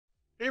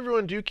Hey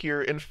everyone, Duke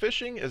here, and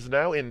fishing is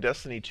now in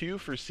Destiny 2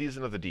 for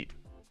Season of the Deep.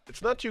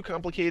 It's not too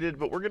complicated,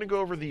 but we're going to go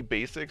over the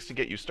basics to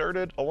get you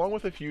started, along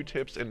with a few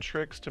tips and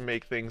tricks to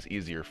make things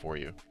easier for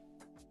you.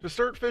 To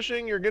start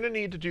fishing, you're going to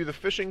need to do the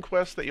fishing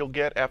quest that you'll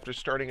get after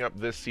starting up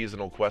this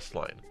seasonal quest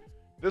line.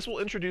 This will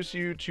introduce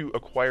you to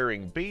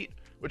acquiring bait,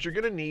 which you're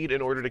going to need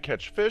in order to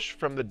catch fish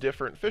from the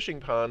different fishing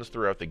ponds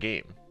throughout the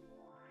game.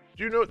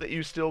 Do note that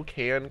you still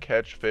can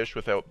catch fish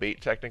without bait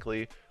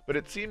technically, but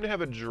it seemed to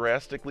have a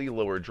drastically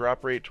lower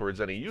drop rate towards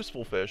any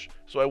useful fish,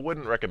 so I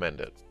wouldn't recommend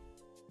it.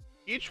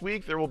 Each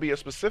week there will be a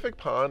specific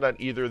pond on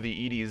either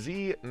the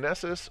EDZ,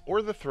 Nessus,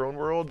 or the Throne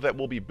World that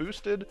will be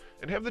boosted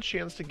and have the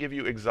chance to give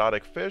you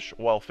exotic fish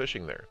while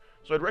fishing there,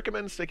 so I'd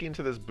recommend sticking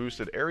to this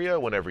boosted area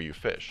whenever you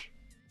fish.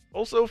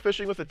 Also,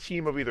 fishing with a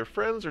team of either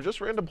friends or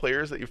just random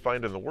players that you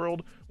find in the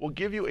world will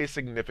give you a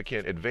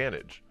significant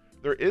advantage.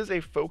 There is a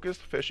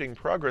focused fishing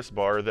progress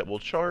bar that will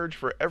charge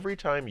for every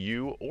time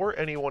you or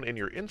anyone in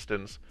your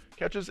instance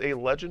catches a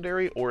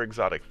legendary or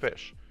exotic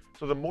fish,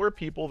 so the more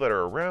people that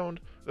are around,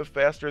 the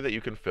faster that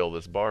you can fill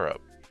this bar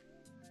up.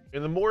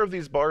 And the more of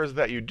these bars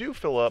that you do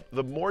fill up,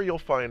 the more you'll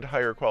find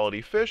higher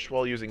quality fish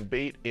while using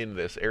bait in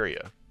this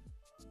area.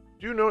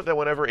 Do note that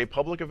whenever a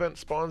public event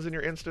spawns in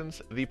your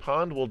instance, the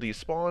pond will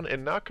despawn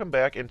and not come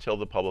back until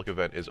the public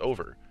event is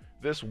over.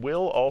 This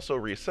will also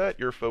reset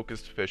your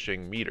focused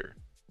fishing meter.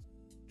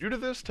 Due to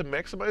this, to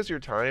maximize your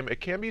time, it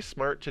can be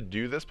smart to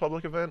do this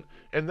public event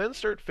and then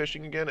start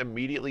fishing again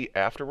immediately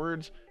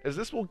afterwards, as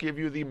this will give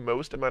you the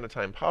most amount of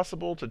time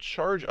possible to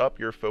charge up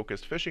your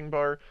focused fishing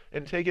bar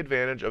and take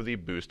advantage of the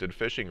boosted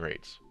fishing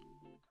rates.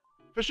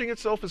 Fishing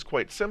itself is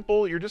quite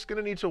simple. You're just going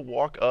to need to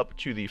walk up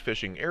to the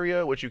fishing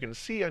area, which you can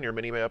see on your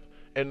minimap,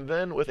 and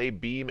then with a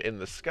beam in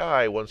the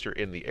sky once you're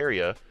in the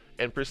area,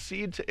 and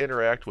proceed to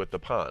interact with the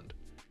pond.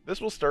 This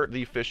will start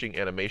the fishing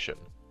animation.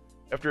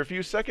 After a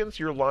few seconds,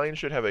 your line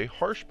should have a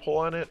harsh pull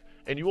on it,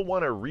 and you will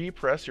want to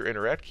repress your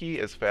interact key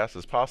as fast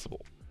as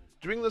possible.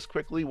 Doing this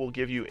quickly will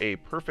give you a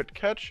perfect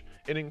catch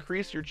and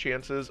increase your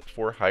chances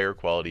for higher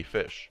quality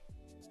fish.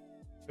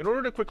 In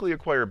order to quickly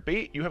acquire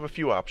bait, you have a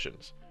few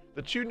options.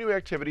 The two new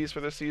activities for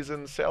this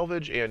season,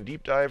 Salvage and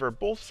Deep Dive, are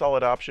both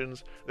solid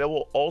options that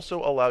will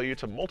also allow you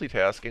to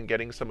multitask in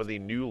getting some of the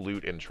new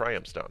loot and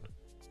triumphs done.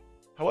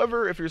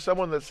 However, if you're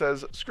someone that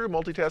says, screw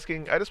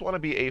multitasking, I just want to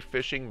be a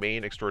fishing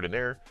main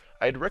extraordinaire,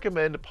 I'd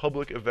recommend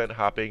public event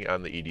hopping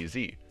on the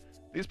EDZ.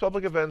 These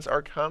public events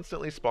are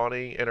constantly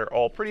spawning and are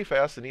all pretty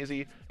fast and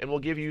easy, and will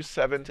give you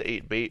 7 to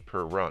 8 bait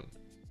per run.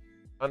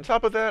 On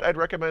top of that, I'd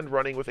recommend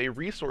running with a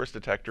resource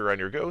detector on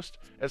your ghost,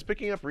 as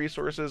picking up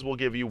resources will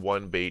give you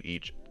 1 bait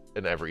each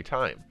and every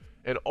time,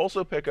 and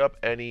also pick up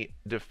any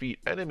defeat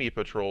enemy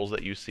patrols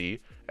that you see,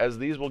 as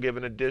these will give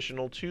an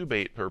additional 2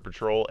 bait per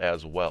patrol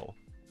as well.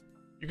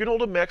 You can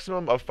hold a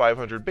maximum of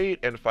 500 bait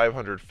and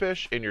 500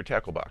 fish in your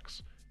tackle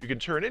box. You can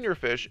turn in your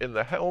fish in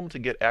the helm to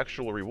get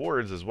actual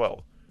rewards as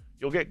well.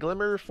 You'll get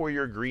Glimmer for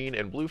your green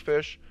and blue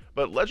fish,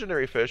 but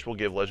legendary fish will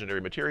give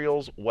legendary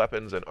materials,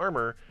 weapons, and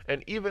armor,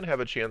 and even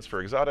have a chance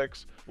for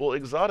exotics, while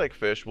exotic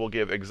fish will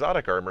give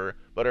exotic armor,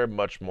 but are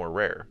much more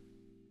rare.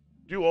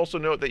 Do also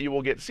note that you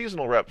will get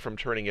seasonal rep from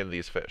turning in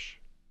these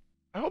fish.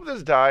 I hope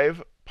this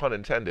dive, pun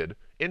intended,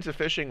 into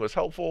fishing was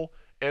helpful,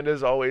 and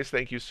as always,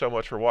 thank you so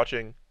much for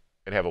watching,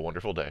 and have a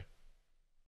wonderful day.